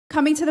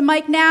Coming to the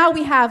mic now,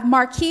 we have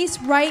Marquis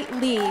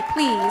Wright-Lee.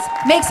 Please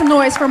make some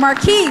noise for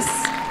Marquis.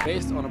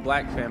 Based on a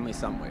black family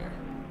somewhere.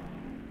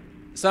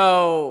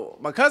 So,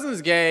 my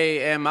cousin's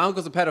gay and my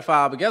uncle's a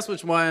pedophile, but guess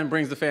which one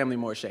brings the family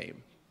more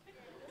shame?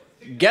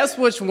 Guess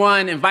which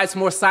one invites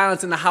more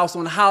silence in the house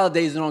on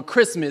holidays and on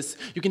Christmas?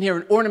 You can hear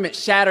an ornament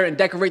shatter and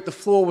decorate the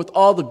floor with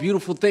all the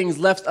beautiful things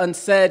left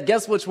unsaid.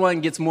 Guess which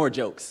one gets more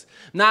jokes?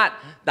 Not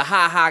the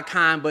ha-ha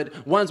kind,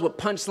 but ones with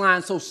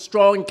punchlines so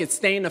strong it could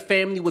stain a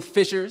family with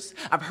fissures.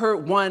 I've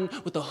heard one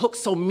with a hook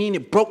so mean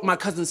it broke my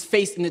cousin's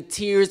face into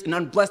tears, and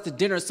unblessed a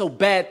dinner so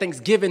bad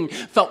Thanksgiving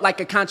felt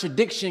like a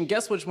contradiction.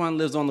 Guess which one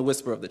lives on the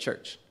whisper of the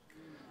church?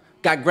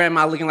 Got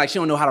grandma looking like she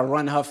don't know how to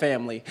run her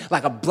family.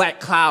 Like a black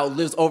cloud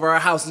lives over our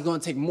house. It's gonna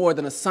take more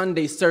than a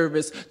Sunday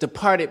service to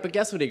part it. But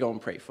guess who they gonna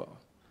pray for?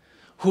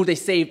 Who they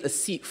saved a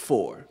seat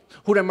for?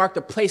 Who they marked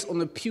a place on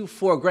the pew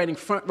for, granting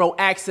front row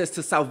access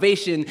to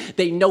salvation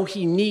they know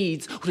he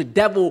needs. Who the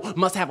devil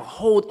must have a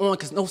hold on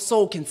because no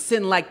soul can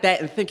sin like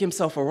that and think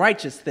himself a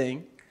righteous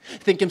thing.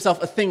 Think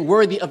himself a thing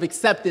worthy of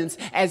acceptance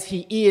as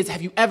he is.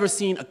 Have you ever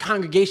seen a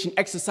congregation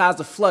exorcise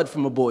a flood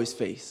from a boy's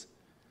face?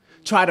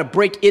 Try to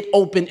break it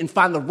open and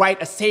find the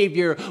right a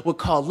savior would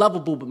call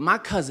lovable, but my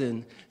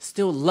cousin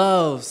still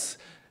loves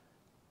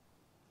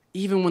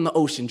even when the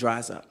ocean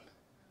dries up.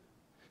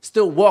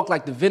 Still walk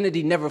like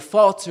divinity never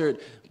faltered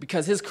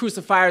because his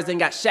crucifiers ain't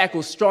got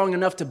shackles strong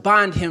enough to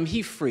bind him.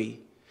 He free.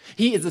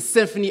 He is a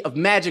symphony of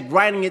magic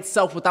writing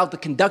itself without the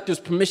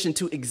conductor's permission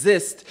to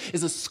exist.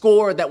 Is a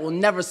score that will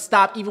never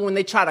stop even when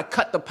they try to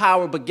cut the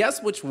power. But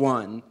guess which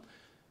one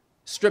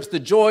strips the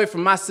joy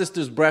from my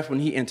sister's breath when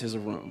he enters a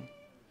room?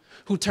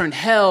 Who turned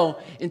hell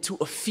into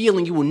a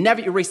feeling. You will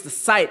never erase the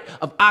sight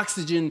of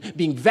oxygen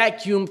being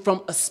vacuumed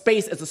from a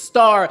space as a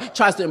star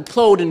tries to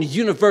implode in a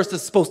universe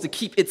that's supposed to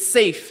keep it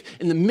safe.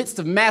 In the midst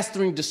of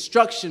mastering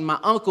destruction, my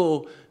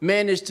uncle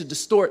managed to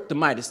distort the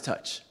Midas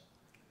touch.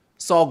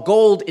 Saw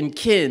gold in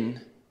kin,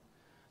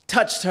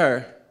 touched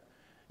her,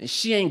 and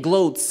she ain't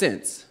glowed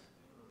since.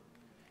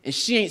 And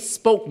she ain't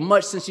spoke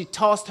much since she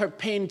tossed her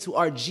pain into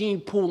our gene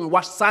pool and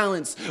watched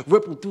silence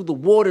ripple through the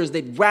waters.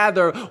 They'd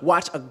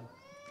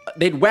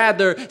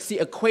rather see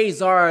a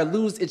quasar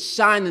lose its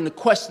shine than to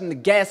question the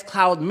gas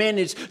cloud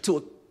managed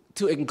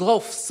to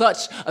engulf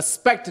such a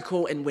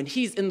spectacle. And when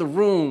he's in the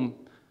room,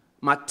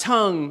 my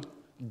tongue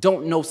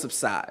don't know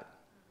subside.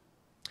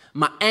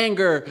 My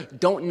anger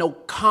don't know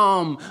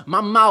calm.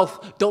 My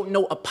mouth don't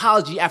know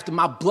apology after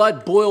my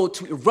blood boiled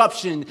to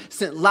eruption,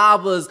 sent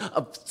lavas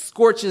of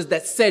scorches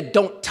that said,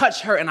 don't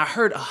touch her. And I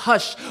heard a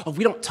hush of,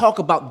 we don't talk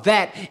about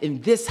that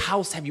in this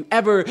house. Have you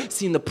ever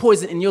seen the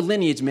poison in your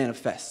lineage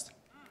manifest?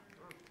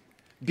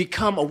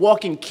 Become a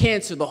walking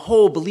cancer the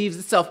whole believes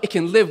itself it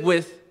can live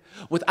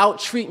without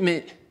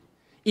treatment,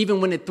 even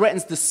when it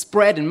threatens to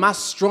spread. And my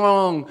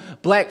strong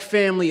black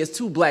family is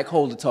too black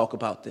hole to talk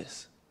about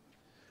this.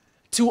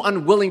 Too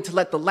unwilling to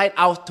let the light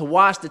out to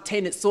wash the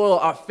tainted soil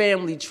our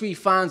family tree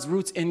finds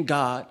roots in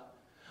God.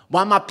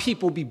 Why my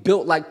people be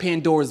built like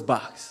Pandora's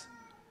box?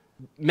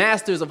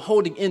 Masters of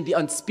holding in the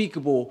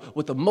unspeakable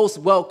with the most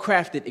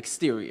well-crafted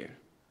exterior.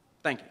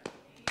 Thank you.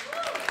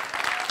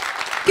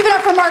 Give it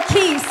up for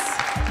Marquis.